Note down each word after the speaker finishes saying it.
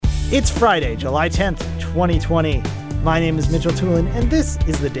It's Friday, July 10th, 2020. My name is Mitchell Tulin, and this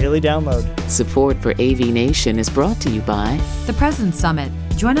is the Daily Download. Support for AV Nation is brought to you by the Presence Summit.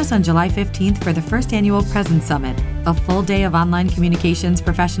 Join us on July 15th for the first annual Presence Summit, a full day of online communications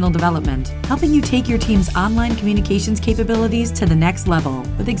professional development, helping you take your team's online communications capabilities to the next level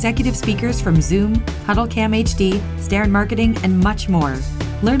with executive speakers from Zoom, HuddleCam HD, Staren Marketing, and much more.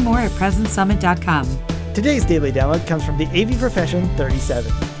 Learn more at PresenceSummit.com. Today's Daily Download comes from the AV Profession 37.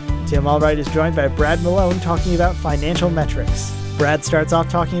 Tim Albright is joined by Brad Malone talking about financial metrics. Brad starts off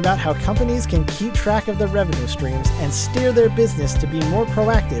talking about how companies can keep track of their revenue streams and steer their business to be more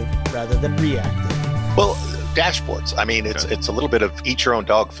proactive rather than reactive. Well, dashboards. I mean, it's a little bit of eat your own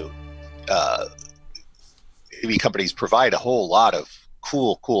dog food. AV companies provide a whole lot of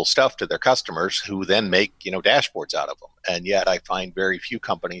cool stuff to their customers who then make, dashboards out of them. And yet I find very few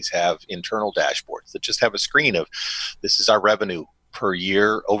companies have internal dashboards that just have a screen of this is our revenue per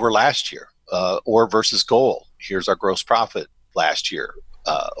year over last year, or versus goal. Here's our gross profit last year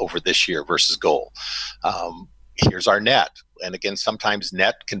over this year versus goal. Here's our net. And again, sometimes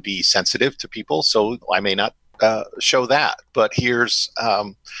net can be sensitive to people, so I may not show that. But here's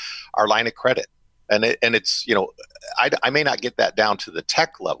our line of credit. And it's, I may not get that down to the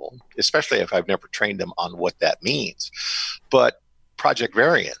tech level, especially if I've never trained them on what that means. But project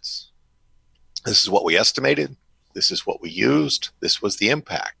variance, this is what we estimated. This is what we used. This was the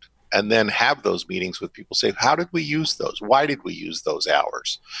impact. And then have those meetings with people say, how did we use those? Why did we use those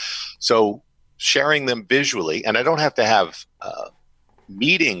hours? So sharing them visually, and I don't have to have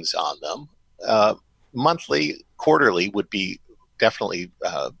meetings on them. Monthly, quarterly would be definitely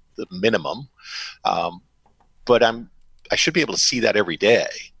the minimum. But I should be able to see that every day.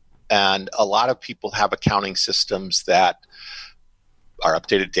 And a lot of people have accounting systems that are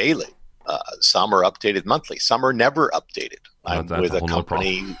updated daily. Some are updated monthly. Some are never updated. I'm with a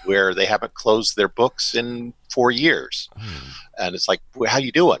company where they haven't closed their books in 4 years. And it's like, well, how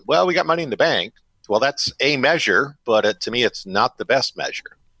you doing? Well, we got money in the bank. Well, that's a measure, but to me, it's not the best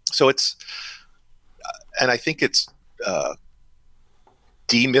measure. So it's, and I think it's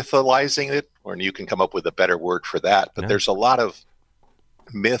demythalizing it, or you can come up with a better word for that. But there's a lot of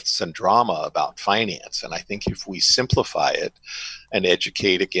myths and drama about finance. And I think if we simplify it and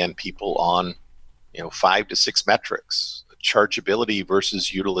educate, again, people on, 5 to 6 metrics, chargeability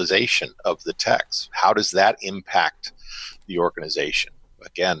versus utilization of the techs, how does that impact the organization?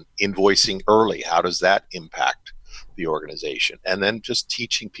 Again, invoicing early, how does that impact the organization? And then just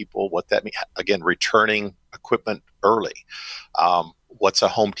teaching people what that means. Again, returning equipment early. What's a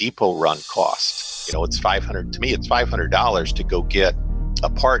Home Depot run cost? It's $500. To me, it's $500 to go get a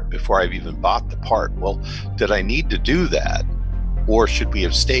part before I've even bought the part. Well, did I need to do that, or should we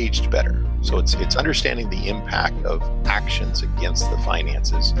have staged better? So it's understanding the impact of actions against the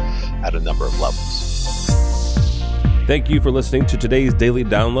finances at a number of levels. Thank you for listening to today's Daily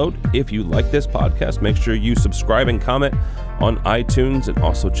Download. If you like this podcast, make sure you subscribe and comment on iTunes, and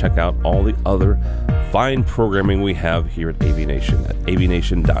also check out all the other fine programming we have here at AV Nation at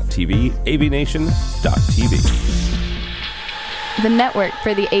avnation.tv, avnation.tv. The network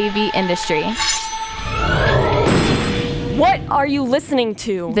for the AV industry. What are you listening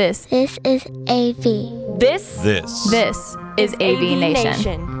to? This is AV. This is AV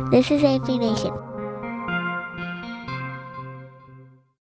Nation. This is AV Nation.